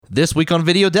This week on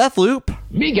Video Deathloop,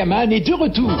 Megaman est de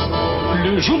retour.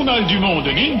 Le journal du monde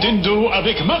Nintendo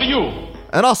avec Mario.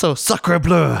 and also Sacre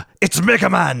Bleu, it's Mega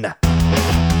Man.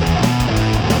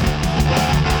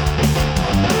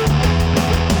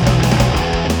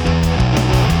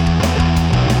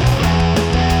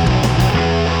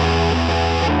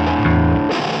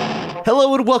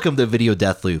 Hello and welcome to Video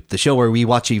Deathloop, the show where we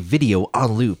watch a video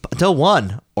on loop until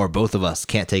one or both of us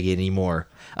can't take it anymore.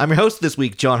 I'm your host this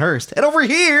week, John Hurst, and over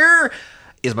here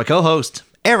is my co-host,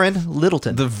 Aaron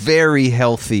Littleton. The very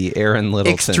healthy Aaron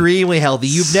Littleton. Extremely healthy.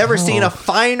 You've never seen a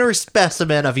finer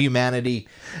specimen of humanity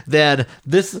than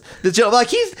this gentleman. Like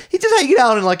he's just hanging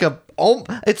out in like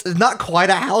it's not quite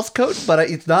a house coat, but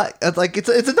it's a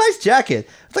nice jacket.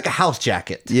 It's like a house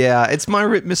jacket. Yeah, it's my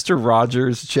Mr.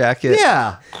 Rogers jacket.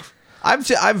 Yeah.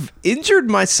 I've injured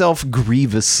myself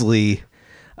grievously.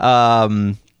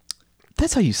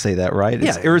 That's how you say that, right?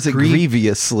 Yeah, or is it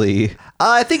grievously?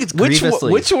 I think it's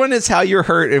grievously. Which one is how you're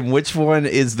hurt, and which one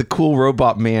is the cool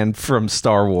robot man from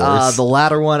Star Wars? The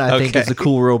latter one, I think, is the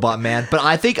cool robot man. But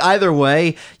I think either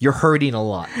way, you're hurting a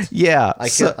lot. Yeah.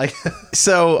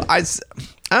 So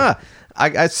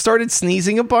I started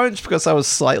sneezing a bunch because I was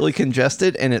slightly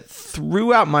congested, and it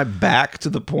threw out my back to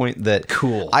the point that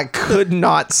I could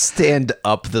not stand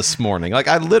up this morning. Like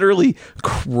I literally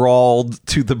crawled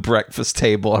to the breakfast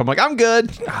table. I'm like, I'm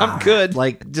good. I'm good.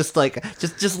 Just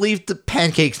leave the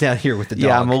pancakes down here with the dog.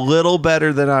 Yeah, I'm a little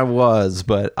better than I was,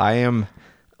 but I am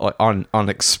on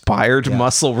expired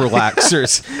muscle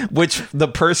relaxers, which the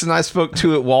person I spoke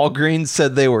to at Walgreens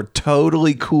said they were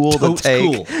totally cool to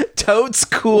take. Totes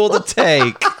cool to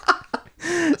take.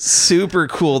 Super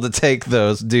cool to take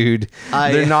those, dude.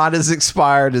 They're not as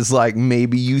expired as like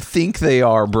maybe you think they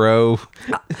are, bro.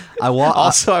 I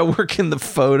work in the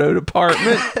photo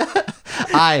department.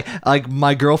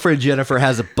 My girlfriend Jennifer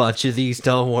has a bunch of these.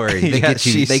 Don't worry,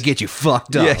 they get you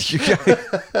fucked up.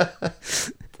 Yeah,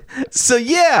 So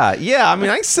yeah. I mean,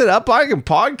 I can sit up, I can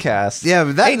podcast. Yeah,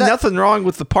 but ain't nothing wrong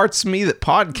with the parts of me that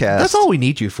podcast. That's all we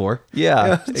need you for.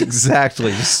 Yeah,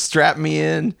 exactly. Just strap me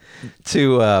in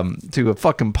to a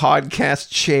fucking podcast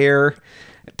chair,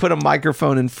 put a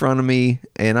microphone in front of me,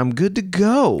 and I'm good to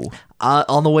go.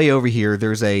 On the way over here,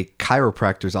 there's a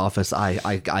chiropractor's office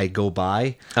I go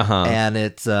by, and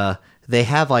it's They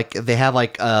have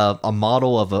a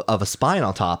model of a spine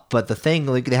on top, but the thing,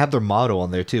 like, they have their motto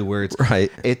on there too, where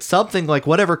it's something like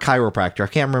whatever chiropractor, I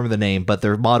can't remember the name, but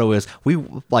their motto is we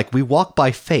walk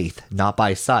by faith, not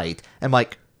by sight. And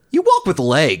like, you walk with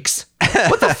legs.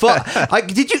 What the fuck?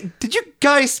 Like, did you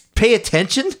guys pay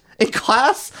attention in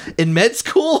class in med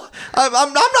school?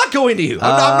 I'm not going to you.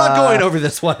 I'm not going over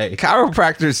this way.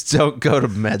 Chiropractors don't go to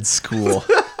med school.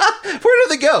 Where do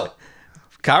they go?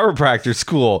 Chiropractor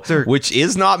school, which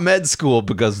is not med school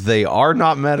because they are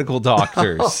not medical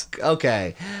doctors.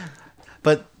 Okay.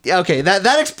 But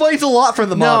that explains a lot from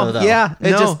the motto, though. Yeah,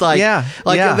 there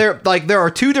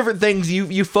are two different things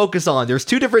you focus on. There's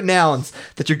two different nouns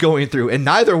that you're going through, and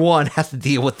neither one has to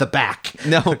deal with the back.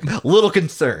 No, little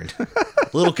concerned.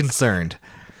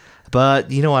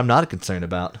 But I'm not concerned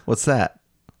about. What's that?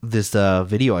 This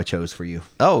video I chose for you.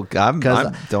 Oh,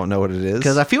 I don't know what it is.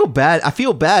 Because I feel bad. I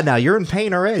feel bad now. You're in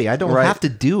pain already. I don't have to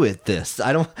do it.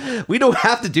 We don't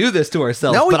have to do this to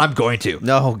ourselves. But I'm going to.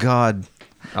 No, God.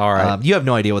 All right. You have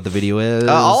no idea what the video is.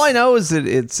 All I know is that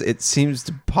it seems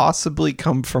to possibly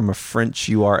come from a French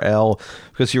URL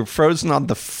because you're frozen on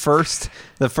the first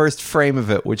frame of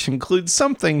it, which includes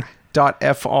something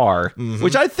 .fr,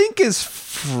 which I think is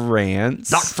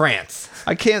France. Not France.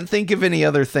 I can't think of any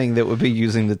other thing that would be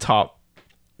using the top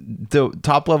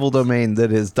level domain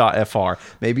that is .fr.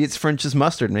 Maybe it's French's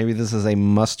mustard. Maybe this is a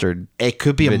mustard. It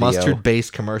could be video. A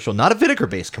mustard-based commercial, not a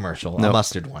vinegar-based commercial. No. A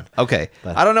mustard one. Okay,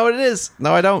 but I don't know what it is.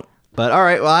 No, I don't. But all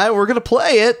right, well, we're gonna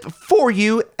play it for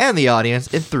you and the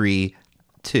audience in 3,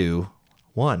 2,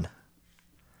 1.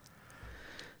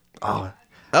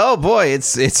 Oh boy,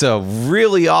 it's a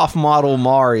really off-model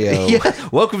Mario. Yeah.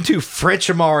 Welcome to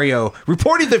French Mario,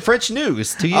 reporting the French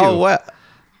news to you. Oh, what?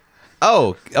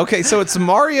 Oh, okay. So it's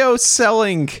Mario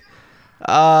selling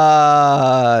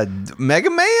Mega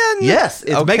Man? Yes,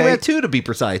 it's Mega Man 2 to be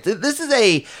precise. This is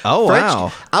a French.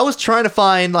 Wow. I was trying to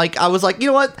find, I was like, you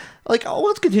know what?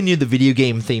 Let's continue the video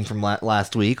game theme from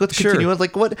last week. Let's continue. I was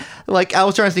like, what? I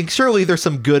was trying to think, surely there's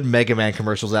some good Mega Man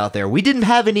commercials out there. We didn't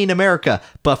have any in America,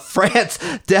 but France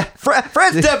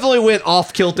definitely went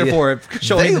off kilter for it.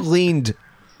 They leaned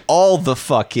all the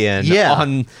fuck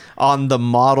in on the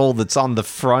model that's on the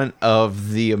front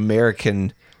of the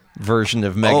American version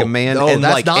of Mega Man, and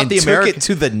that's not the took American. it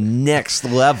to the next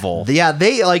level. Yeah,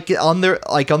 they on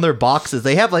their boxes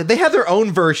they have their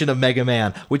own version of Mega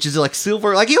Man, which is like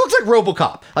silver. Like he looks like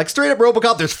RoboCop, like straight up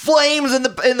RoboCop. There's flames in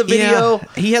the video. Yeah,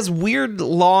 he has weird,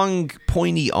 long,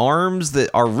 pointy arms that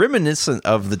are reminiscent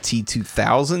of the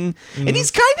T-2000, and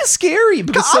he's kind of scary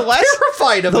because I'm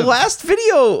terrified of him. The last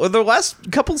video, the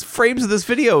last couple frames of this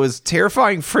video is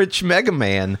terrifying French Mega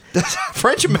Man.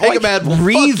 French Mega Man will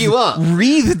fuck you up.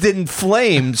 Wreathed in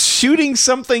flames, shooting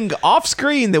something off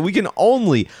screen that we can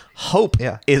only hope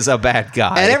is a bad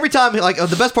guy. And every time, like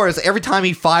the best part is every time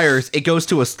he fires, it goes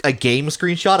to a game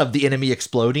screenshot of the enemy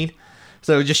exploding.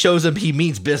 So it just shows him he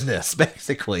means business,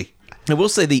 basically. I will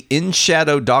say the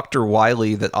in-shadow Dr.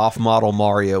 Wily that off-model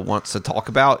Mario wants to talk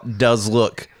about does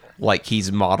look like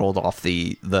he's modeled off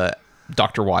the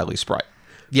Dr. Wily sprite.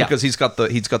 Yeah, because he's got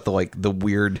the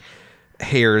weird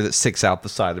hair that sticks out the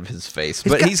side of his face,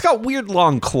 but he's got weird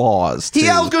long claws too.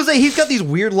 Yeah, I was gonna say he's got these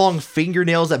weird long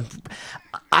fingernails that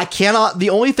I cannot. The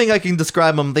only thing I can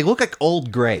describe them, they look like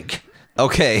old Greg.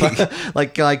 Okay,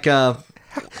 like how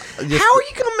are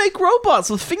you gonna make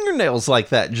robots with fingernails like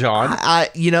that, John?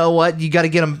 You know what? You got to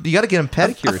get them. You got to get them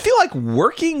pedicured. I feel like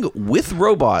working with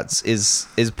robots is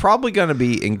probably going to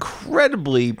be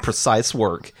incredibly precise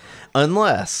work,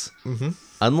 unless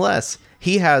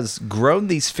he has grown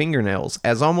these fingernails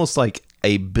as almost like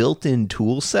a built-in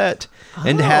tool set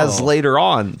and has later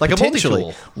on like potentially, a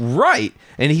multi-tool. Right,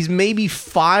 and he's maybe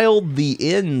filed the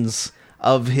ends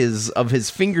of his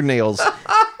fingernails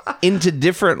into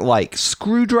different like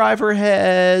screwdriver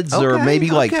heads, or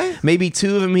maybe maybe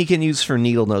two of them he can use for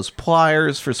needle nose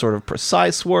pliers for sort of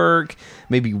precise work.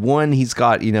 Maybe one he's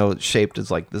got, shaped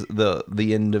as like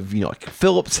the end of, like a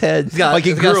Phillips head. Like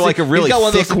he grew like a really thick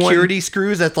one. He's got one of those security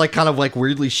screws that's like kind of like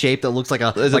weirdly shaped that looks like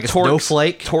a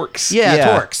snowflake. Torx.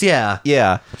 Yeah, Torx. Yeah.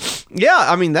 Yeah,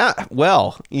 I mean that.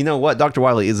 Well, you know what? Dr.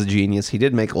 Wily is a genius. He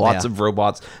did make lots of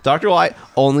robots. Dr. Wily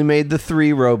only made the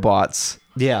 3 robots.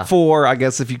 Yeah. 4, I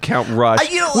guess, if you count Rush,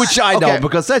 which I don't,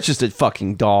 because that's just a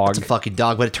fucking dog. It's a fucking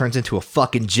dog, but it turns into a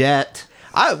fucking jet.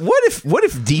 What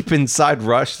if deep inside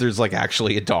Rush there's like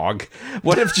actually a dog?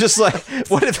 What if just like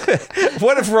what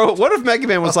if Mega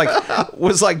Man was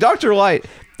like Dr. Light?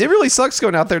 It really sucks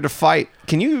going out there to fight.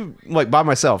 Can you by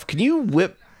myself? Can you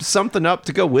whip something up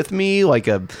to go with me, like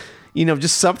a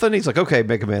just something? He's like, okay,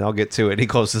 Mega Man, I'll get to it. He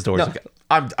closes his door. No.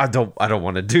 I don't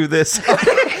want to do this.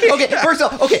 First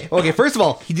of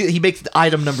all, he makes the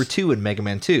item number 2 in Mega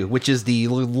Man 2, which is the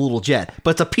little jet,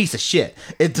 but it's a piece of shit.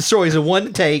 It destroys in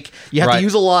one take. You have to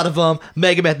use a lot of them.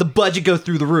 Mega Man, the budget goes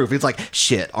through the roof. It's like,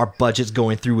 shit, our budget's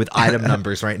going through with item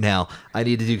numbers right now. I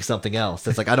need to do something else.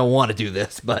 It's like, I don't want to do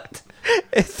this, but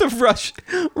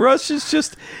the Rush is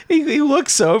just he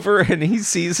looks over and he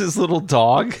sees his little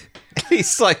dog.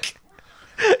 He's like,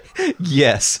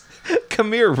 yes,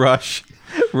 come here, Rush.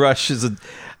 Rush is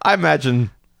I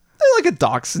imagine like a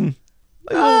dachshund,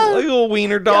 like a little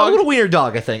wiener dog. Yeah, a little wiener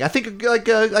dog. I think like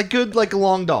a good like a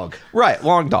long dog. Right,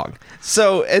 long dog.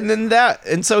 So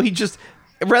so he just,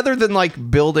 rather than like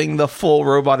building the full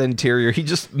robot interior, he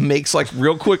just makes like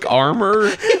real quick armor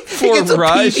for it's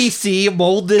Rush. A PVC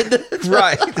molded.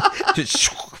 Right. Just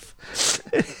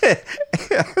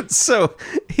so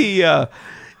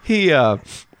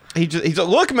he's like,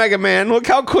 look, Mega Man, look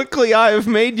how quickly I have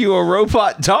made you a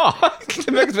robot dog.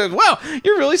 Mega Man, wow,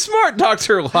 you're really smart,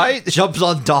 Dr. Light. Jumps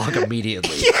on dog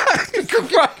immediately. Yeah,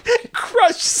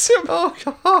 crushes him.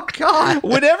 Oh, God.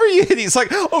 Whenever you hit, he's like,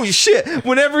 oh, shit.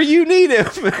 Whenever you need him,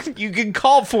 you can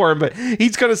call for him, but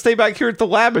he's going to stay back here at the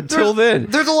lab until then.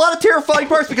 There's a lot of terrifying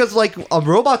parts because, like,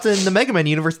 robots in the Mega Man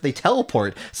universe, they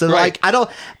teleport. So, like, I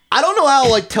don't know how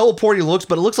like teleporting looks,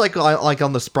 but it looks like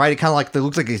on the sprite, it kind of like it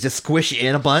looks like it's just squish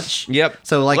in a bunch. Yep.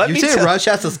 So like you say, Rush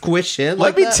has to squish in.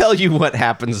 Let me tell you what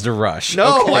happens to Rush.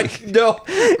 No, okay?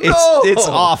 It's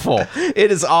awful.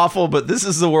 It is awful. But this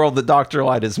is the world that Dr.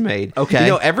 Light has made.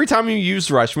 Okay. Every time you use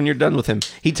Rush, when you're done with him,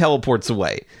 he teleports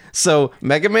away. So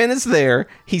Mega Man is there.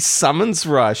 He summons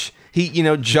Rush. He,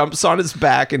 jumps on his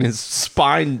back and his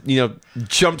spine,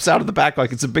 jumps out of the back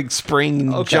like it's a big spring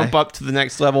and jump up to the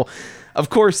next level. Of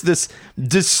course, this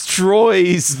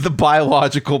destroys the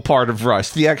biological part of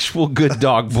Rush, the actual good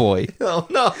dog boy. Oh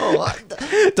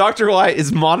no! Dr. Light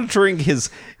is monitoring his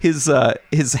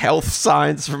health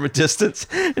signs from a distance,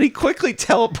 and he quickly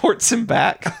teleports him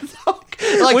back.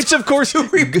 which of course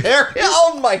repair.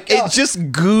 Oh my god! It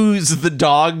just goos the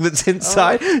dog that's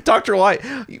inside. Dr. Light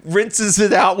rinses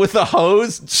it out with a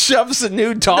hose, shoves a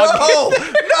new dog. No.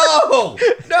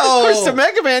 Of course, to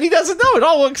Mega Man, he doesn't know. It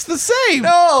all looks the same.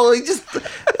 No, he just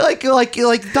like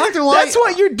Dr. Light. That's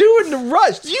what you're doing to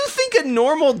Rush. Do you think a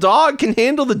normal dog can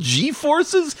handle the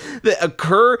G-forces that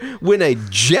occur when a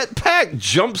jetpack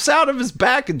jumps out of his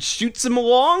back and shoots him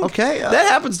along? Okay. That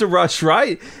happens to Rush,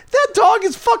 right? That dog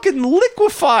is fucking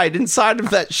liquefied inside of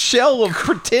that shell of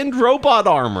pretend robot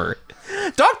armor.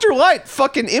 Dr. Light,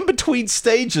 fucking in between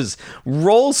stages,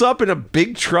 rolls up in a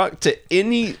big truck to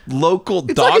any local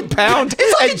dog pound.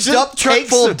 It's like a dump truck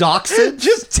full of dachshunds.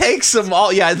 Just takes them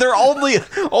all. Yeah, they're only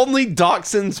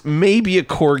dachshunds. Maybe a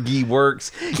corgi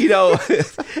works. You know,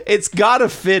 it's got to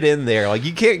fit in there. Like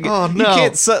you can't. Oh no! You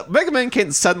can't. Mega Man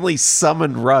can't suddenly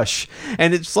summon Rush,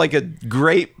 and it's like a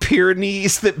Great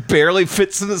Pyrenees that barely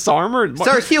fits in this armor.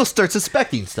 He'll start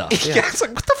suspecting stuff. Yeah, it's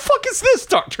like, what the fuck is this,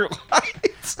 Dr. Light?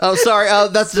 Oh, sorry.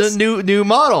 That's the new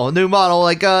model. New model.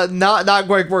 Like, not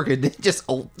quite working. Just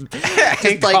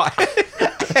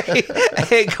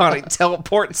Hey, Connie,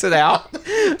 teleports it out.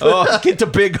 Oh, get the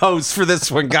big hose for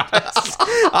this one, guys.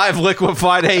 I've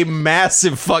liquefied a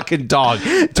massive fucking dog.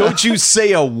 Don't you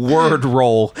say a word,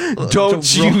 Roll.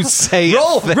 Don't you say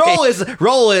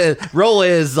Roll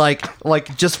is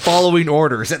like just following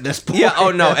orders at this point. Yeah,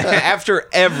 oh no. After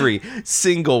every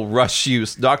single Rush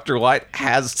use, Dr. Light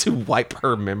has to wipe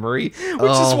her memory,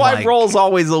 which is why Roll's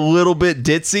always a little bit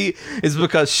ditzy, is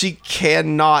because she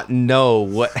cannot know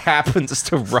what happens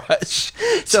to Rush.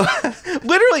 So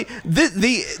literally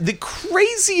the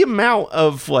crazy amount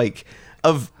of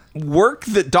work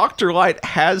that Dr. Light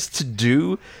has to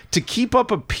do to keep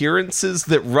up appearances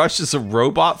that Rush is a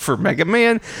robot for Mega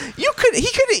Man. He could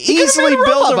easily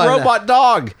build a robot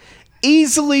dog.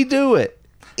 Easily do it.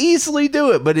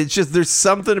 But it's just there's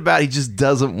something about he just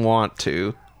doesn't want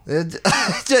to.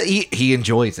 He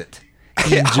enjoys it.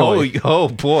 Oh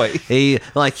boy.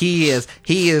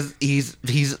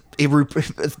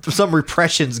 Some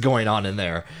repression's going on in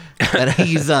there, and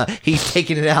he's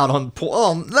taking it out on.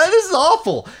 This is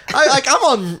awful.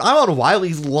 I'm on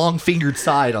Wily's long-fingered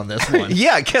side on this one.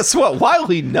 Yeah, guess what?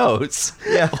 Wily knows.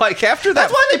 Yeah, like after that.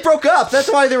 That's why they broke up.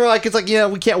 That's why they were like, it's like,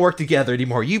 we can't work together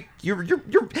anymore. You're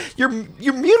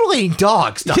mutilating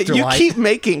dogs, Dr. You Light. keep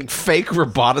making fake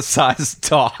roboticized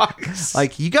dogs.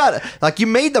 You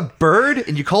made the bird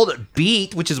and you called it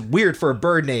Beat, which is weird for a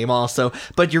bird name also.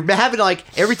 But you're having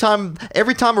every time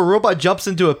a robot jumps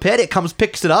into a pit, it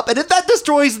picks it up, and that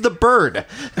destroys the bird.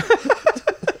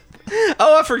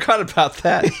 Oh, I forgot about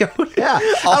that. Yeah.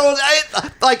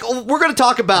 We're going to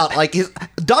talk about, his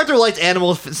Dr. Light's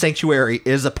animal sanctuary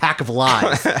is a pack of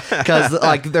lies. Because,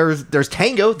 there's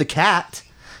Tango, the cat.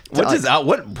 What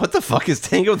the fuck is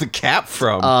Tango the cat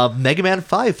from? Mega Man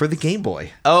 5 for the Game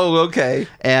Boy. Oh, okay.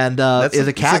 And is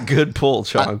a cat. It's a good pull,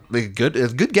 Sean.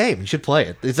 It's a good game. You should play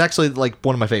it. It's actually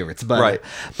one of my favorites. But, right.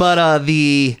 But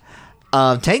the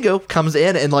Tango comes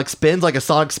in and spins like a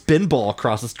Sonic spin ball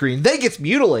across the screen. Then it gets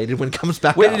mutilated when it comes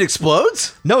back. Wait, out. it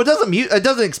explodes? No, it doesn't. It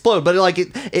doesn't explode, but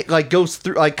it goes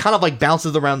through, kind of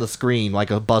bounces around the screen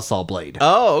like a buzzsaw blade.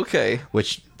 Oh, okay.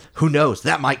 Which, who knows?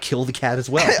 That might kill the cat as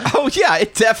well. Oh yeah,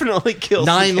 it definitely kills.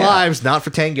 9 lives, not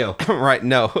for Tango. Right?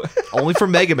 No, only for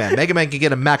Mega Man. Mega Man can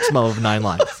get a maximum of 9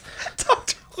 lives.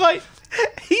 Dr. Light,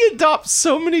 he adopts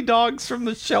so many dogs from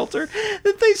the shelter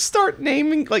that they start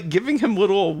naming, giving him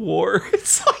little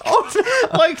awards,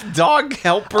 like dog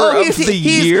helper of the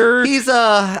year. He's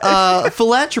a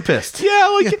philanthropist.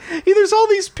 Yeah, there's all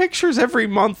these pictures every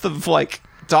month of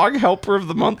dog helper of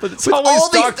the month, and it's always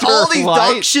all these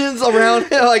Light. dachshunds around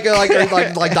him, like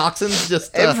dachshunds.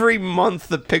 Just every month,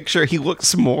 the picture he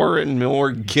looks more and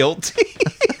more guilty.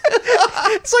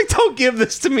 It's like, don't give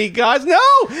this to me, guys. No,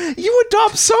 you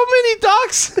adopt so many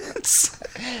dachshunds.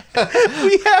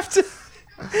 We have to.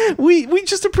 We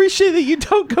just appreciate that you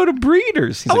don't go to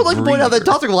breeders. I would like to point out that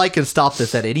Dr. Light can stop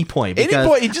this at any point.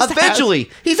 Because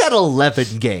eventually, he's had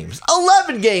 11 games.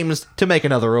 11 games to make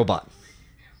another robot.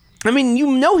 I mean,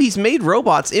 he's made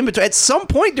robots in between. At some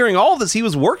point during all of this, he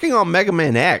was working on Mega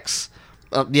Man X.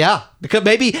 Yeah, because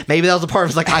maybe that was a part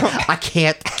of I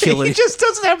can't kill it. He just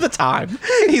doesn't have the time.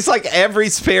 He's every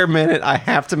spare minute, I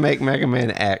have to make Mega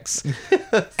Man X.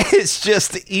 It's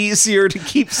just easier to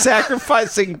keep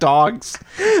sacrificing dogs.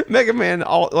 Mega Man,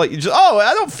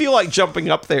 I don't feel like jumping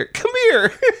up there. Come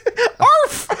here.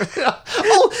 Arf.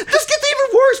 Oh, this gets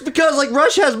even worse because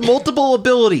Rush has multiple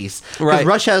abilities. Right.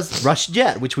 Rush has Rush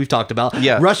Jet, which we've talked about.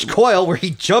 Yeah. Rush Coil, where he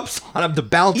jumps on him to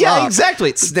bounce up. Yeah, exactly.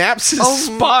 It snaps his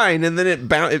spine and then it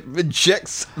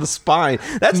ejects the spine.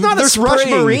 That's not a There's spring. Rush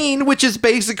Marine, which is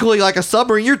basically like a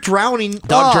submarine. You're drowning.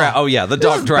 Dog drown. Oh yeah, the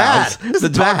dog drowns. This The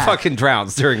is dog bad. fucking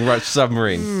drowns during Rush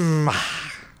Submarine.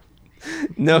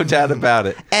 No doubt about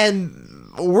it.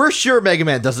 And we're sure Mega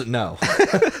Man doesn't know.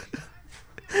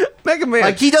 Mega Man,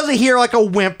 Like, he doesn't hear like a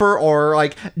whimper or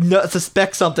like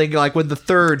suspect something like when the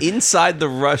third. inside the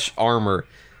Rush armor,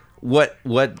 what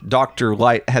Dr.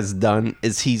 Light has done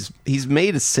is he's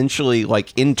made essentially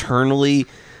like internally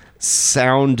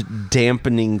sound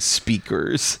dampening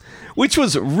speakers, which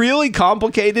was really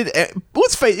complicated.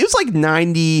 Let's face it, was like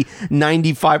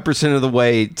 95% of the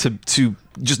way to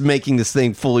just making this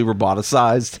thing fully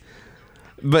roboticized.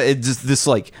 But it's just this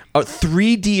like a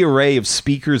 3D array of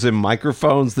speakers and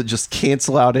microphones that just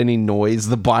cancel out any noise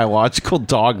the biological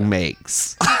dog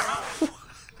makes.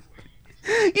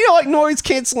 You know, like noise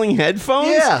canceling headphones?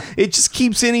 Yeah. It just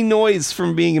keeps any noise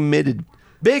from being emitted.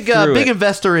 Big through it.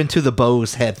 investor into the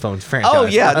Bose headphones franchise. Oh,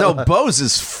 yeah. No, Bose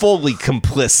is fully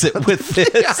complicit with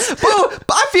this.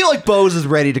 I feel like Bose is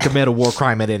ready to commit a war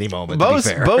crime at any moment. Bose, to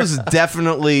be fair. Bose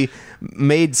definitely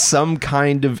made some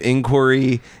kind of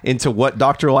inquiry into what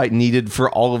Dr. Light needed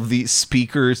for all of these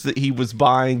speakers that he was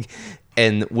buying.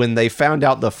 And when they found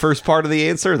out the first part of the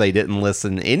answer, they didn't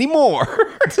listen anymore.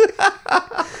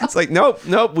 It's like,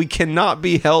 nope, we cannot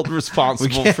be held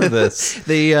responsible for this.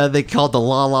 They called the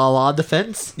la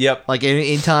defense. Yep. Like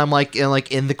anytime, like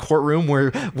in the courtroom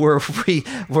where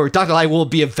Dr. Light will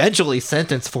be eventually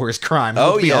sentenced for his crime.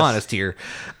 Oh, Let's be yes. honest here.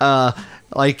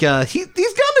 He's gone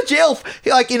to jail.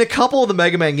 Like in a couple of the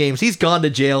Mega Man games, he's gone to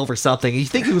jail for something. You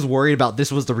think he was worried about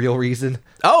this was the real reason?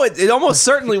 Oh, it almost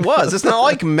certainly was. It's not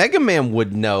like Mega Man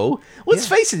would know. Let's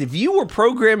face it, if you were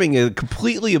programming a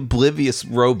completely oblivious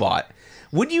robot,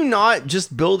 would you not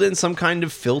just build in some kind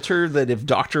of filter that if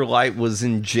Dr. Light was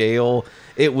in jail,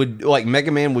 it would, like,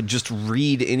 Mega Man would just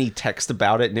read any text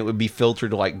about it and it would be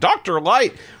filtered like, Dr.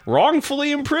 Light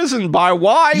wrongfully imprisoned by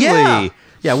Wily.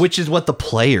 Yeah, which is what the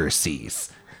player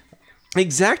sees.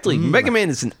 Exactly. Mega Man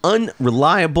is an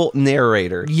unreliable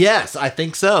narrator. Yes, I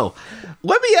think so.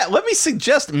 Let me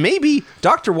suggest maybe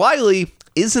Dr. Wily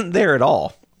isn't there at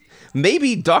all.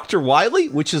 Maybe Dr. Wily,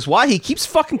 which is why he keeps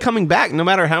fucking coming back no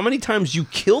matter how many times you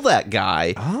kill that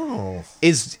guy,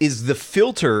 is the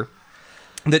filter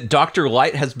that Dr.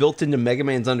 Light has built into Mega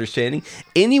Man's understanding.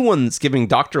 Anyone that's giving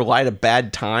Dr. Light a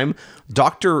bad time,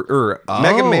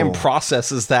 Mega Man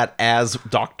processes that as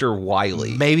Dr.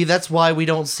 Wily. Maybe that's why we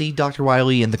don't see Dr.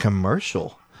 Wily in the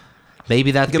commercial.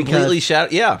 Maybe that's Completely because... shadow.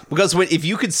 Yeah, because if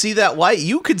you could see that light,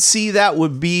 you could see that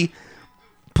would be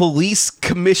Police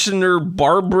Commissioner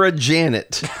Barbara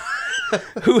Janet,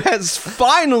 who has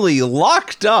finally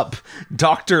locked up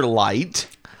Dr. Light.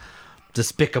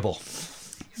 Despicable.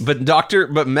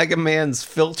 But Mega Man's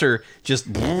filter just,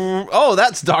 oh,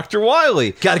 that's Dr.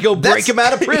 Wily. Gotta go break him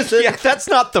out of prison. Yeah, that's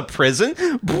not the prison.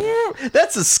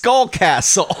 That's a skull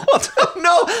castle.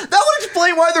 No, that would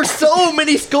explain why there's so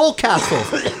many skull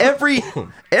castles. Every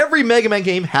Mega Man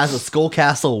game has a skull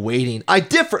castle waiting. A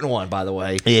different one, by the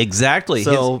way. Exactly.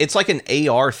 So- It's like an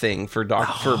AR thing for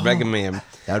Mega Man.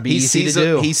 That would be easy to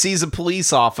do. He sees a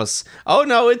police office. Oh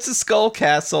no, it's a skull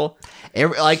castle.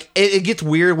 It gets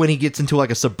weird when he gets into like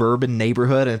a suburban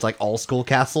neighborhood and it's like all skull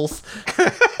castles.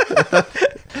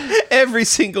 Every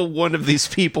single one of these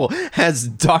people has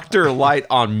Dr. Light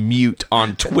on mute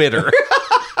on Twitter.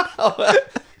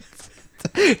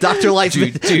 Dr. Light's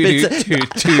been saying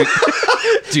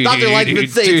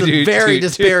some very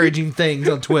disparaging things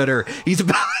on Twitter. He's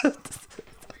about...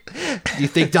 Do you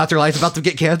think Dr. Light's about to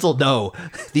get canceled? No,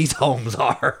 these homes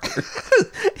are.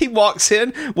 He walks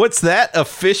in. What's that? A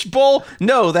fishbowl?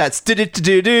 No, that's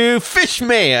Fish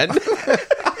Man.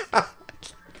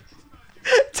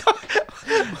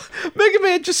 Mega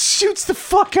Man just shoots the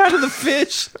fuck out of the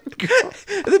fish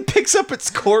and then picks up its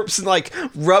corpse and like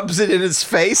rubs it in his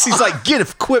face. He's like, get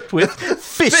equipped with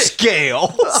fish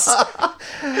scales.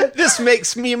 This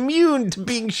makes me immune to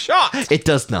being shot. It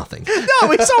does nothing.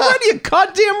 No, it's already a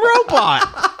goddamn robot.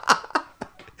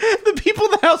 The people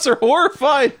in the house are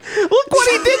horrified. Look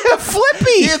what he did to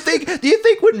Flippy. Do you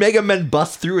think when Mega Man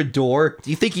busts through a door, do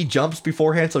you think he jumps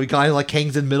beforehand so he kind of like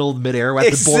hangs in the middle of midair when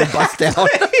the door busts down?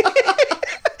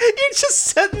 You're just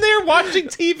sitting there watching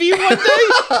TV one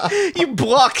day.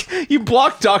 You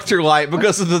block Dr. Light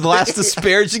because of the last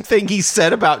disparaging thing he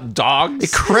said about dogs.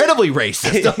 Incredibly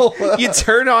racist. You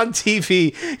turn on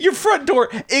TV, your front door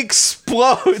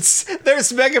explodes.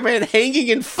 There's Mega Man hanging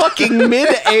in fucking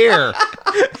midair.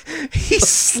 He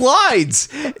slides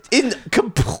in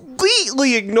completely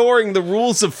completely ignoring the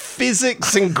rules of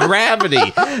physics and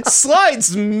gravity,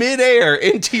 slides midair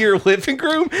into your living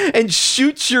room and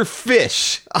shoots your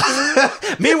fish.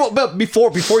 Meanwhile, but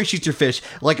before he shoots your fish,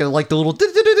 like the little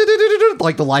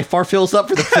like the life bar fills up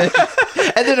for the fish,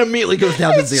 and then immediately goes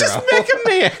down to zero. Just Mega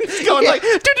Man. It's going like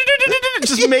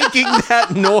just making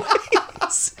that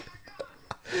noise.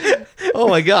 Oh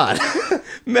my god.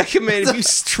 Mega Man, if you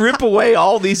strip away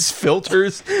all these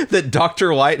filters that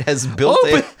Dr. Light has built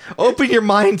open your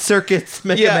mind circuits,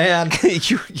 Mega Man.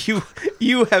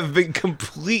 you have been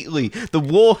completely, the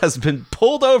wool has been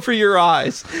pulled over your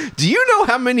eyes. Do you know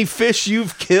how many fish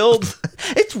you've killed?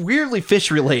 It's weirdly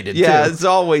fish related. Yeah, too. it's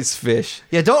always fish.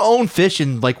 Yeah, don't own fish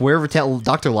in like wherever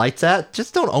Dr. Light's at.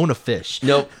 Just don't own a fish.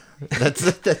 Nope. That's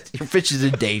your fish is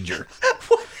in danger.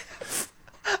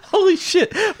 Holy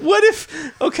shit. What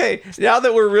if, okay, now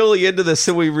that we're really into this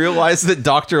and we realize that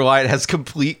Dr. Light has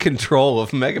complete control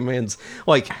of Mega Man's,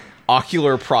 like,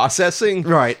 ocular processing.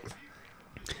 Right.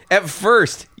 At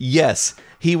first, yes,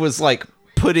 he was, like,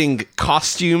 putting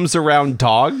costumes around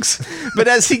dogs. But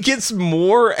as he gets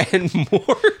more and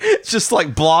more just,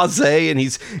 like, blasé and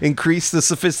he's increased the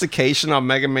sophistication on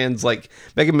Mega Man's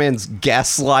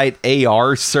gaslight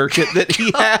AR circuit that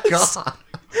he has. God.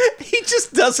 He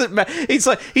just doesn't matter. He's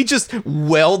like, he just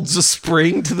welds a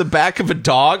spring to the back of a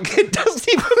dog and doesn't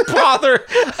even bother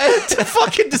to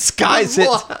fucking disguise it.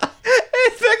 And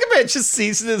Mega Man just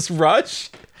sees this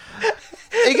rush.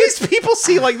 I guess people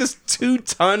see like this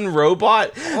 2-ton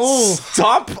robot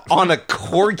stomp on a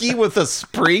corgi with a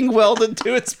spring welded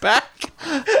to its back.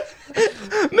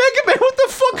 Mega Man, what the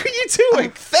fuck are you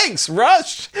doing? Thanks,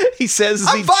 Rush. He says,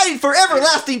 I'm fighting for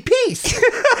everlasting peace.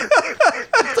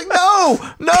 It's like, no.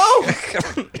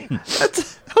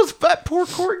 That was that poor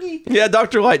corgi. Yeah,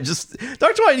 Dr. Light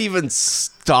even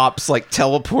stops like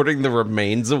teleporting the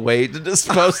remains away to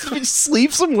dispose of them. He just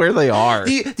leaves them where they are.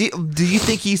 Do you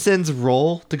think he sends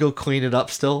Roll to go clean it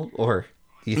up still, or?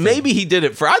 Maybe he did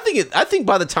it for. I think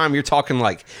by the time you're talking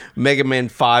like Mega Man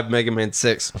 5, Mega Man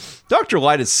 6, Dr.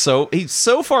 Light is he's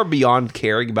so far beyond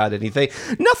caring about anything.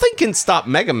 Nothing can stop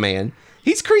Mega Man.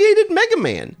 He's created Mega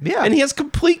Man. Yeah. And he has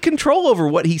complete control over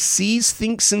what he sees,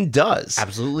 thinks, and does.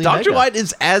 Absolutely. Dr. Light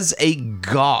is as a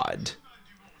god.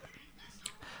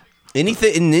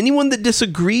 Anyone that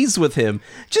disagrees with him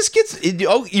just gets.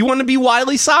 Oh, you want to be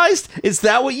Wily sized? Is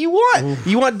that what you want? Oof.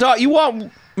 You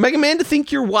want Mega Man to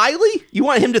think you're Wily? You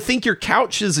want him to think your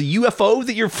couch is a UFO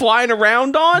that you're flying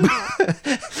around on?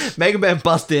 Mega Man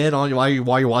busts in on you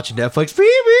while you're watching Netflix.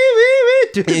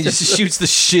 And he just shoots the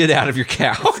shit out of your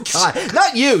couch. God,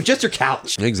 not you, just your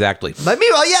couch. Exactly. But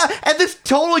meanwhile, yeah, and this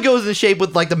totally goes in shape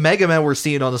with like the Mega Man we're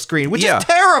seeing on the screen, which is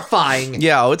terrifying.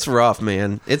 Yeah, it's rough,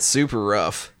 man. It's super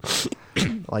rough.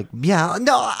 Like, yeah,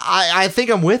 no, I think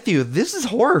I'm with you. This is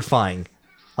horrifying.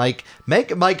 Like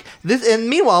this, and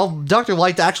meanwhile, Dr.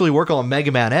 Light actually work on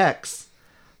Mega Man X,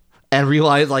 and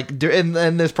realize like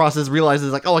in this process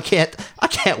realizes like, oh, I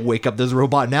can't wake up this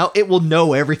robot now. It will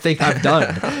know everything I've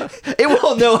done. It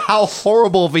will know how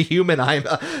horrible of a human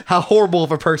how horrible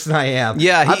of a person I am.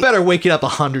 Yeah, I better wake it up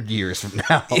 100 years from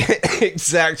now.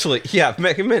 Exactly. Yeah,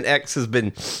 Mega Man X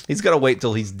he's got to wait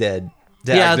till he's dead.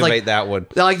 To activate that one.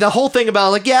 Like the whole thing about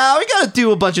like, yeah, we got to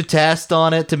do a bunch of tests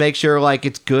on it to make sure like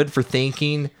it's good for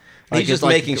thinking. Like, he's just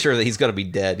making sure that he's going to be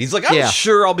dead. He's like, I'm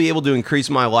sure I'll be able to increase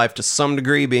my life to some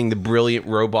degree, being the brilliant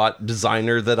robot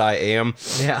designer that I am.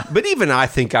 Yeah. But even I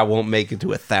think I won't make it to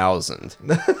 1,000.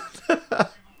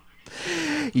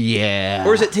 Yeah.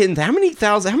 Or is it 10? How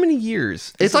many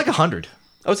years? It's like 100.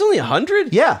 Oh, it's only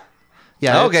 100? Yeah.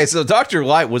 Yeah. Okay, so Dr.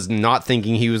 Light was not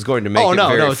thinking he was going to make it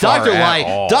very far at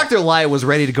all. Dr. Light was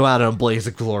ready to go out on a blaze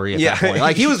of glory at that point.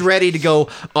 Like, he was ready to go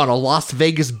on a Las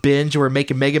Vegas binge where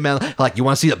making Mega Man, like, you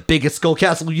want to see the biggest skull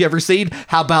castle you ever seen?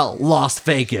 How about Las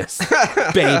Vegas,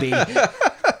 baby?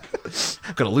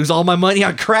 I'm going to lose all my money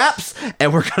on craps,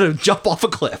 and we're going to jump off a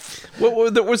cliff.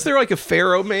 Was there, like, a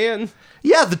Pharaoh Man?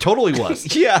 Yeah, there totally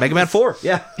was. Yeah. Mega Man 4,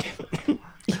 yeah.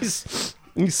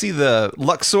 You see the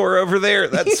Luxor over there?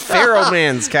 That's Pharaoh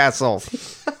Man's castle.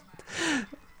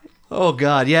 Oh,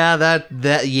 God. Yeah,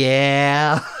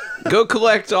 yeah. Go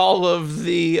collect all of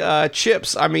the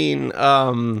chips. I mean,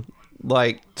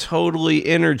 like, totally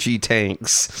energy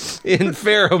tanks in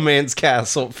Pharaoh Man's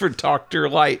castle for Dr.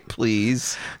 Light,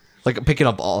 please. Like picking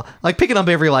up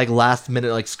every like last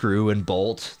minute like screw and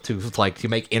bolt to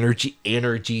make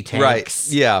energy tanks. Right.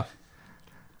 Yeah.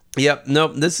 Yep.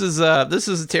 Nope. This is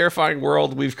a terrifying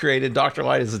world we've created. Dr.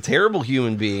 Light is a terrible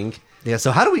human being. Yeah.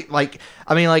 So how do we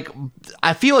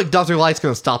I feel like Dr. Light's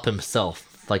going to stop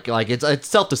himself. Like it's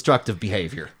self-destructive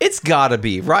behavior. It's gotta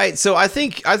be, right? So I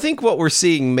think what we're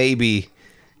seeing maybe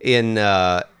in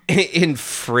in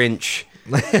French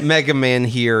Mega Man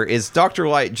here is Dr.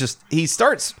 Light he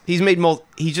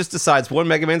just decides one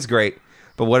Mega Man's great,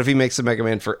 but what if he makes a Mega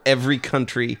Man for every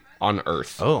country on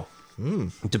Earth? Oh.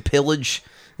 To pillage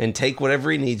and take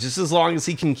whatever he needs, just as long as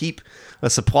he can keep a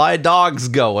supply of dogs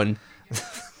going.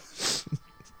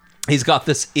 He's got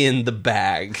this in the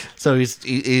bag. So he's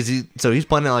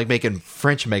planning on like making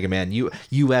French Mega Man,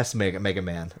 U.S. Mega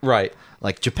Man, right?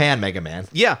 Like Japan Mega Man.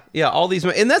 Yeah, all these,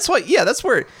 and that's why. Yeah, that's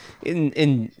where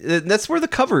that's where the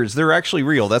covers, they're actually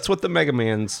real. That's what the Mega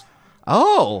Man's.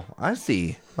 Oh, I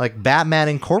see. Like Batman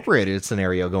Incorporated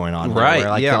scenario going on, right?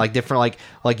 Where like different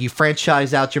like you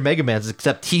franchise out your Mega Mans,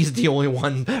 except he's the only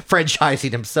one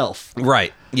franchising himself.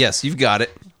 Right. Yes, you've got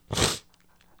it.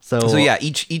 So yeah,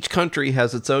 each country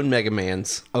has its own Mega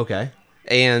Mans. Okay.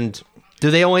 And do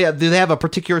they have a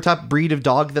particular type breed of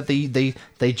dog that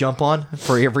they jump on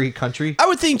for every country? I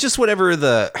would think just whatever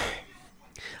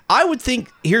I would think.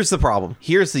 Here's the problem.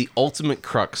 Here's the ultimate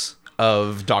crux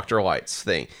of Dr. Light's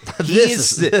thing.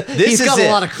 He's got a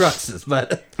lot of cruxes,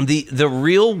 but the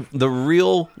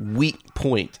real weak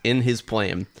point in his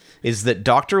plan is that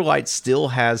Dr. Light still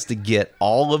has to get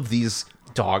all of these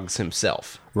dogs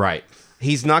himself. Right.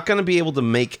 He's not going to be able to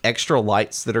make extra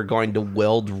lights that are going to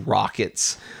weld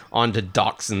rockets onto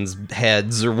Dachshund's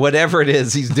heads or whatever it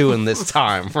is he's doing this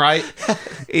time, right?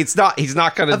 He's not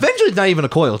going to... Eventually, it's not even a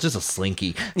coil, it's just a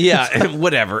slinky. Yeah,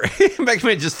 whatever. Mega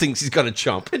Man just thinks he's going to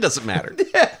chump. It doesn't matter.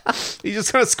 Yeah. He's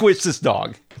just going to squish this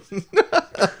dog.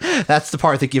 That's the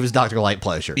part that gives Dr. Light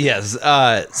pleasure. Yes.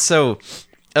 So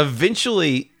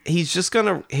eventually... he's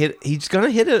going to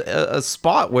hit a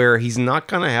spot where he's not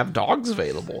going to have dogs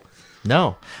available.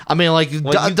 No. I mean, like,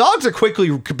 dogs are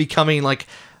quickly becoming, like,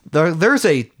 there's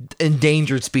a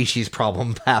endangered species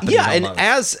problem happening. Yeah,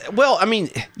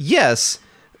 almost. Yes,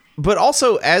 but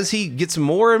also as he gets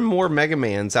more and more Mega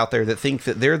Mans out there that think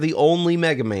that they're the only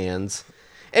Mega Mans,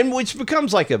 and which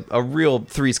becomes like a real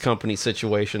Three's Company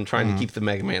situation, trying to keep the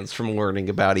Mega Mans from learning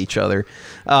about each other.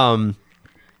 And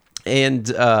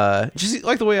just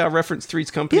like the way I referenced Three's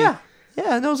Company. Yeah,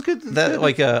 that was good. That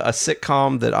like a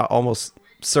sitcom that almost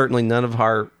certainly none of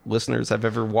our listeners have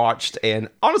ever watched, and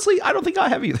honestly, I don't think I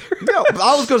have either. No,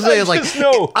 I was going to say, my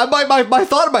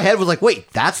thought in my head was like, wait,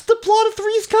 that's the plot of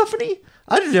Three's Company?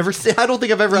 I don't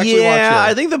think I've ever actually watched it. Yeah,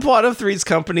 I think the plot of Three's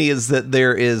Company is that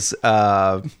there is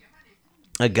a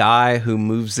guy who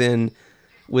moves in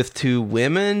with two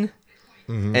women.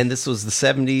 Mm-hmm. And this was the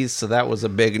 70s, so that was a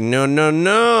big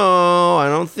no, I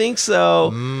don't think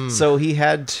so. So he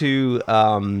had to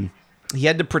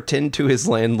pretend to his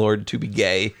landlord to be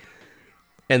gay,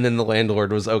 and then the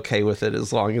landlord was okay with it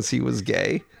as long as he was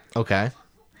gay. Okay.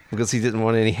 Because he didn't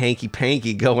want any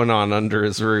hanky-panky going on under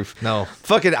his roof. No.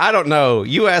 Fucking, I don't know.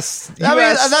 US. I mean,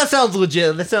 that sounds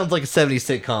legit. That sounds like a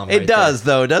 70s sitcom. It does,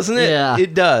 though, doesn't it? Yeah.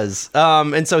 It does.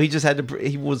 And so he just had to,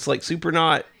 he was like super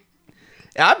not...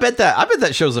 I bet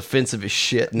that show's offensive as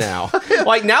shit now.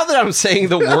 Like, now that I'm saying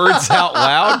the words out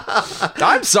loud,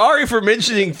 I'm sorry for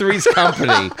mentioning Three's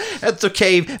Company. That's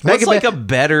okay. What's like a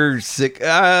better sick...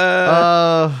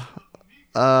 I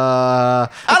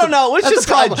don't know. It's just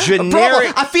a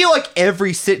generic... I feel like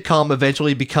every sitcom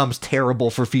eventually becomes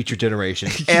terrible for future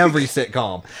generations. Every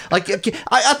sitcom. Like,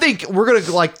 I think we're going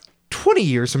to, like... 20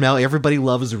 years from now, Everybody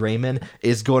Loves Raymond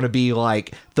is going to be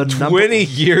like the 20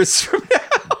 years from now?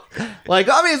 Like,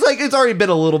 I mean, it's like it's already been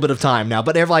a little bit of time now,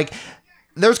 but like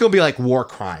there's going to be like war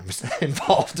crimes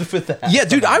involved with that. Yeah,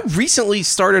 dude, I recently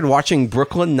started watching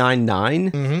Brooklyn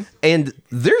Nine-Nine, and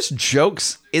there's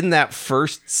jokes in that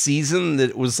first season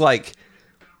that was like,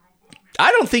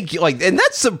 I don't think like, and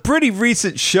that's a pretty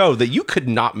recent show that you could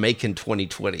not make in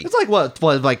 2020. It's like what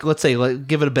like let's say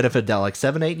give it a benefit of doubt, like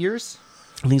 7-8 years.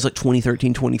 I think it's like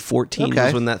 2013, 2014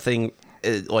 was when that thing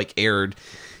like aired.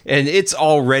 And it's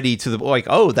already to the like,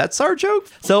 oh, that's our joke.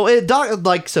 So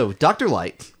Dr.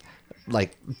 Light,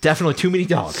 like definitely too many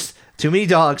dogs.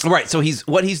 Right. So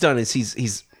what he's done is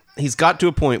he's got to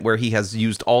a point where he has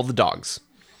used all the dogs.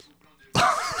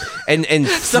 and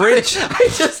French,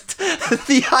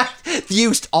 I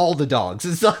used all the dogs.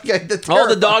 It's like all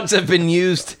the dogs have been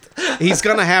used. He's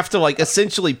gonna have to like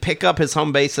essentially pick up his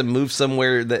home base and move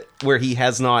somewhere where he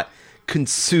has not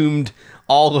consumed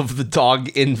all of the dog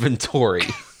inventory.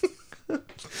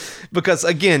 Because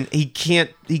again, he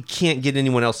can't get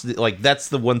anyone else to do, like that's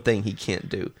the one thing he can't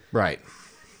do. Right.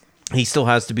 He still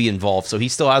has to be involved, so he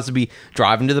still has to be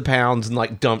driving to the pounds and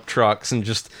like dump trucks and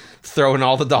just throwing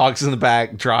all the dogs in the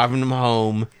back, driving them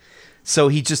home. So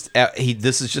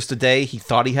this is just a day he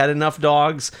thought he had enough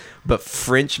dogs, but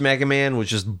French Mega Man was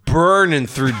just burning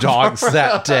through dogs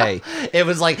that day. It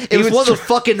was like it was one of the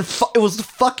fucking it was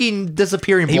fucking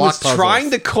disappearing block He was puzzles.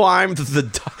 trying to climb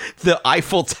the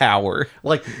Eiffel Tower.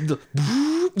 like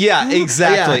Yeah,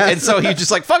 exactly. Yeah. And so he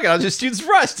just like, fuck it, I'll just use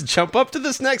Rush to jump up to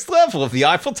this next level of the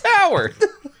Eiffel Tower.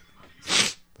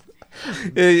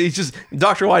 He's just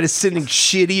Dr. Light is sending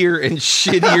shittier and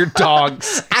shittier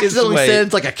dogs. accidentally his way.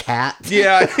 sends like a cat.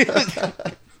 Yeah.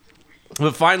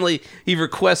 But finally, he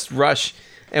requests Rush,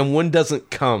 and one doesn't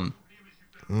come.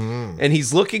 And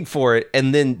he's looking for it,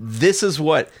 and then this is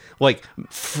what, like,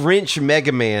 French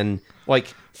Mega Man, like,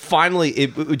 finally,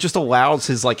 it just allows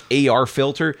his, like, AR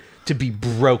filter to be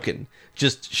broken,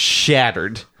 just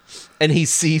shattered. And he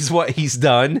sees what he's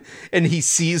done, and he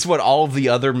sees what all of the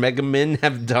other Mega Men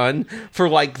have done for,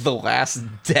 like, the last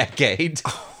decade.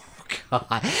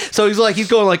 God. So he's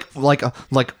going like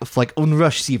un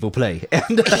rush s'il vous plaît,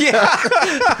 and Yeah.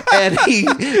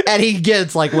 and he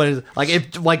gets like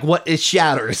what it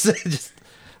shatters. Just,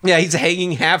 Yeah, he's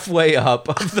hanging halfway up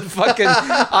of the fucking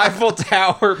Eiffel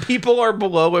Tower. People are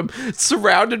below him,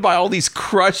 surrounded by all these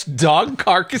crushed dog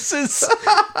carcasses,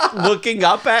 looking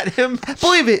up at him.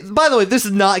 believe it. By the way, this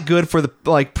is not good for the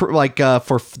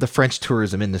for the French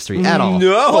tourism industry at all.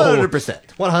 No.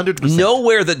 100%.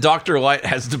 Nowhere that Dr. Light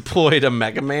has deployed a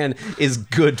Mega Man is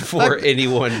good for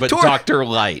anyone but Dr.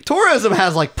 Light. Tourism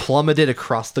has like plummeted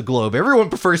across the globe. Everyone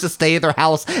prefers to stay in their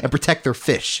house and protect their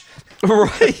fish.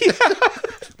 Right?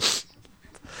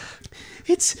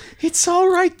 It's all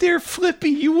right there, Flippy.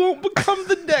 You won't become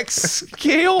the next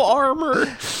scale armor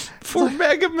for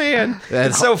Mega Man.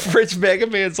 And so French Mega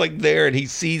Man's like there, and he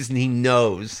sees and he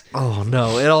knows. Oh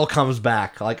no! It all comes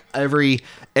back like every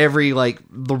like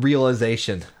the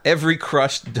realization. Every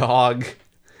crushed dog,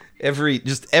 every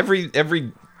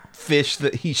fish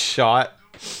that he shot.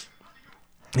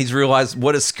 He's realized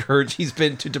what a scourge he's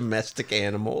been to domestic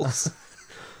animals.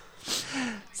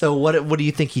 So what do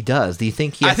you think he does? Do you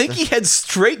think he? I think he heads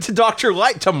straight to Dr.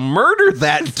 Light to murder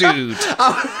that dude.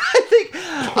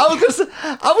 I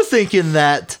was thinking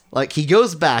that like he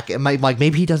goes back and like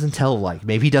maybe he doesn't tell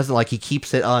maybe he doesn't he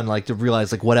keeps it on to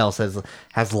realize what else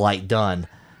has Light done.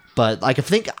 But like I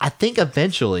think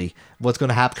eventually what's going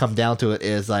to come down to it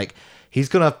is like he's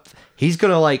gonna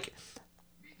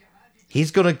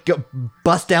go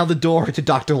bust down the door to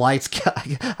Dr. Light's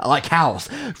house.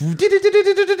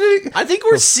 I think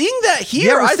we're seeing that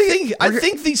here. Yeah, I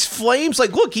think these flames.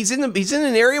 Like, look, he's in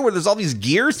an area where there's all these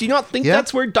gears. Do you not think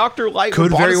that's where Dr. Light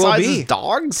could very well be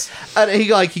dogs? And he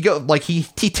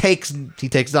takes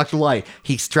Dr. Light.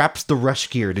 He straps the Rush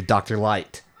gear to Dr.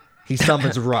 Light. He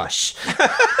summons Rush.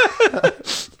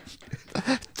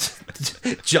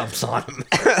 Jumps on him.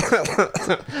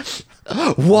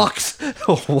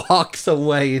 walks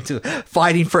away into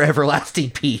fighting for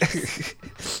everlasting peace.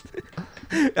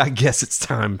 I guess it's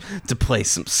time to play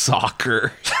some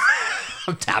soccer.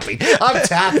 I'm tapping. What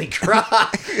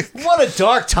a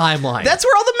dark timeline. That's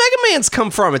where all the Mega Mans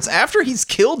come from. It's after he's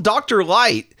killed Dr.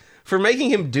 Light for making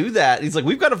him do that. He's like,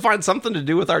 we've got to find something to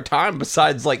do with our time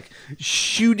besides like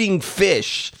shooting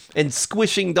fish and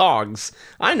squishing dogs.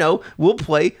 I know, we'll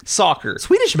play soccer.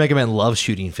 Swedish Mega Man loves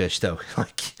shooting fish, though.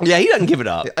 Yeah, he doesn't give it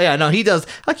up. Yeah, no, he does.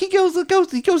 Like he goes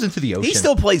into the ocean. He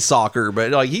still plays soccer,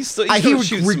 but like he's going to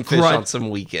shoot some fish on some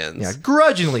weekends. Yeah,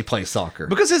 grudgingly plays soccer.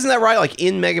 Because isn't that right? Like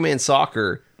in Mega Man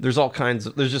Soccer, there's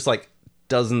just like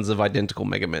dozens of identical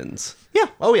Mega Mans. Yeah.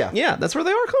 Oh yeah. Yeah, that's where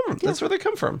they are coming. Yeah. That's where they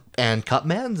come from. And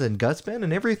Cutmans and Gutsman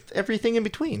and everything in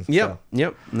between. Yep. So.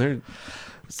 Yep.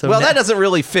 So that doesn't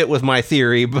really fit with my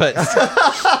theory, but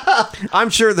I'm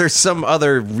sure there's some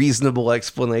other reasonable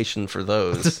explanation for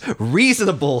those.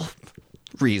 Reasonable.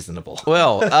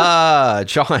 Well,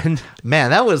 John.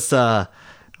 Man, that was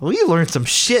we learned some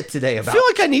shit today about. I feel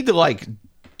like I need to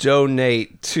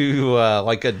donate to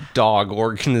like a dog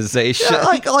organization.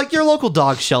 Yeah, like your local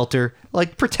dog shelter.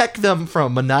 Like protect them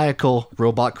from maniacal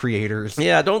robot creators.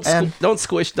 Yeah, don't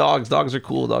squish dogs. Dogs are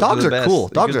cool. Dogs are cool.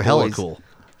 Dogs are hella cool.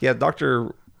 Yeah,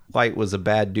 Dr. Light was a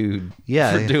bad dude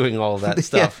for doing all of that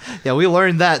stuff. Yeah, we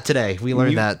learned that today.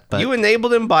 But you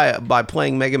enabled him by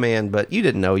playing Mega Man, but you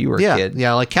didn't know you were a kid.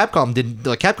 Yeah, like Capcom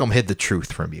hid the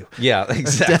truth from you. Yeah,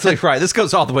 exactly right. This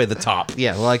goes all the way to the top.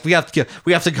 Yeah, like we have to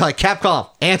like Capcom,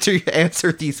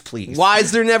 answer these please. Why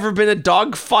has there never been a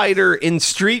dog fighter in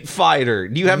Street Fighter?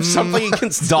 Do you have something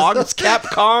against dogs,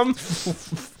 Capcom?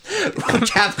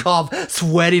 Capcom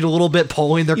sweating a little bit,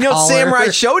 pulling their collar. Samurai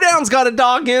Showdown's got a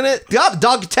dog in it.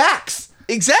 Dog attacks.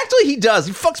 Exactly, he does.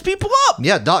 He fucks people up.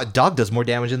 Yeah, dog does more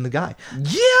damage than the guy.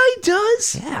 Yeah, he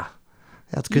does. Yeah.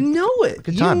 That's good. You know it.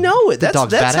 Good You time. know it. The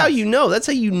dog's That's how badass. you know. That's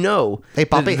how you know Hey,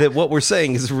 Poppy. that what we're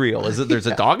saying is real. Is that there's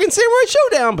a dog in Samurai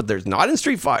Showdown, but there's not in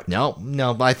Street Fighter. No,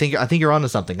 but I think you're onto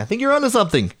something.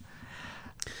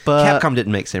 But Capcom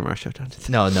didn't make Samurai Showdown.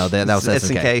 no, that was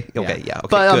SNK. Okay, yeah, okay,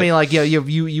 but I good. mean, like,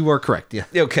 you were correct. Yeah.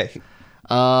 Okay.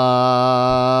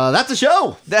 That's a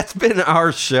show. That's been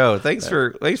our show. Thanks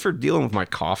for dealing with my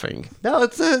coughing. No,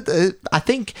 it's I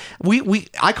think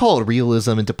I call it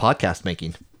realism into podcast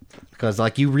making. Because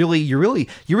like you really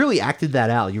acted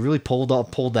that out. You really pulled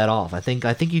that off. I think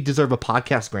you deserve a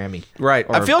podcast Grammy. Right.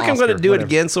 Or I feel like I'm Oscar, going to do whatever.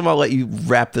 it again, so I'm going to let you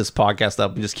wrap this podcast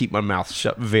up and just keep my mouth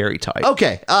shut very tight.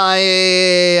 Okay,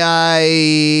 I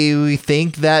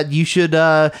think that you should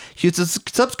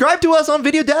subscribe to us on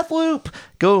Video Deathloop.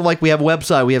 Go, like, we have a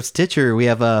website, we have Stitcher, we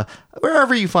have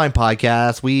wherever you find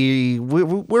podcasts.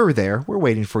 We're there. We're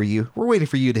waiting for you. We're waiting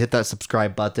for you to hit that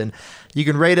subscribe button. You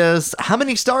can rate us how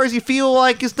many stars you feel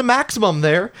like is the maximum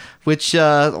there, which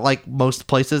like most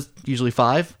places, usually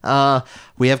 5.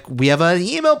 We have an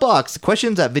email box,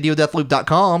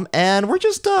 questions@videodeathloop.com, and we're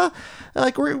just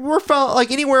like we're found,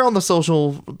 like, anywhere on the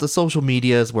social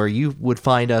medias where you would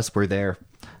find us, we're there.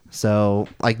 So,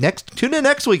 like, tune in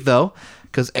next week though,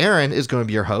 because Aaron is going to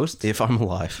be your host. If I'm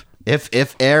alive.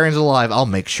 If Aaron's alive, I'll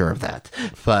make sure of that.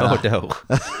 But Oh,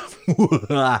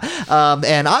 no.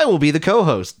 and I will be the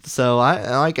co-host. So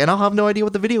and I'll have no idea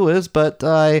what the video is, but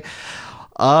we'll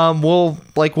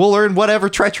learn whatever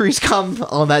treacheries come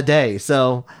on that day.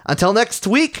 So until next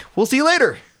week, we'll see you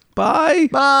later. Bye.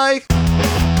 Bye.